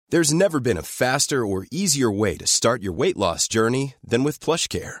There's never been a faster or easier way to start your weight loss journey than with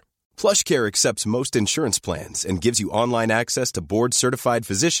PlushCare. PlushCare accepts most insurance plans and gives you online access to board-certified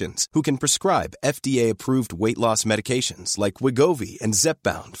physicians who can prescribe FDA-approved weight loss medications like Wegovy and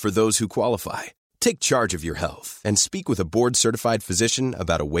Zepbound for those who qualify. Take charge of your health and speak with a board-certified physician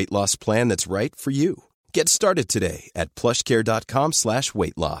about a weight loss plan that's right for you. Get started today at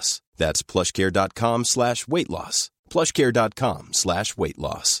plushcare.com/weight loss. That's plushcare.com/weight loss. plushcare.com/weight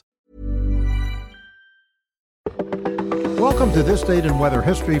loss. Welcome to This Date in Weather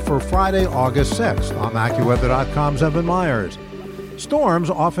History for Friday, August 6th. I'm AccuWeather.com's Evan Myers. Storms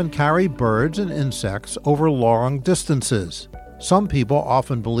often carry birds and insects over long distances. Some people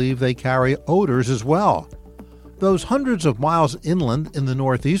often believe they carry odors as well. Those hundreds of miles inland in the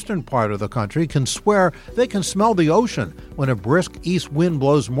northeastern part of the country can swear they can smell the ocean when a brisk east wind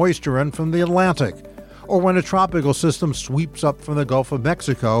blows moisture in from the Atlantic. Or when a tropical system sweeps up from the Gulf of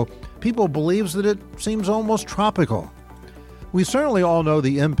Mexico, people believe that it seems almost tropical. We certainly all know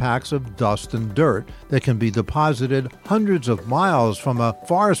the impacts of dust and dirt that can be deposited hundreds of miles from a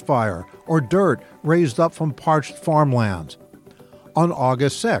forest fire or dirt raised up from parched farmlands. On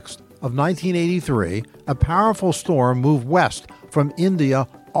August 6th of 1983, a powerful storm moved west from India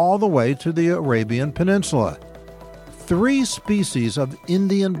all the way to the Arabian Peninsula. 3 species of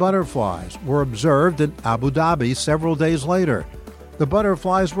Indian butterflies were observed in Abu Dhabi several days later. The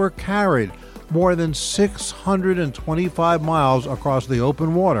butterflies were carried more than 625 miles across the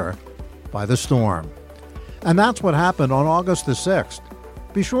open water by the storm. And that's what happened on August the 6th.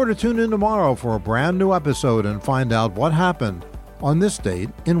 Be sure to tune in tomorrow for a brand new episode and find out what happened on this date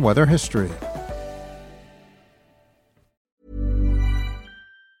in weather history.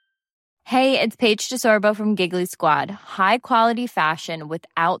 Hey, it's Paige DeSorbo from Giggly Squad. High quality fashion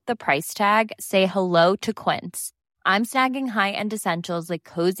without the price tag. Say hello to Quince. I'm snagging high-end essentials like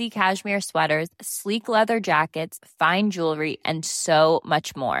cozy cashmere sweaters, sleek leather jackets, fine jewelry, and so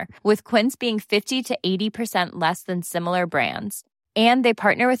much more. With Quince being 50 to 80% less than similar brands. And they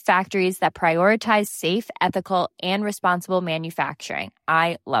partner with factories that prioritize safe, ethical, and responsible manufacturing.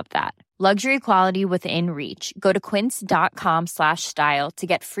 I love that. Luxury quality within reach. Go to quince.com/style to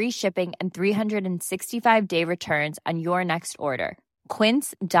get free shipping and 365-day returns on your next order.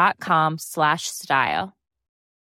 Quince.com/style.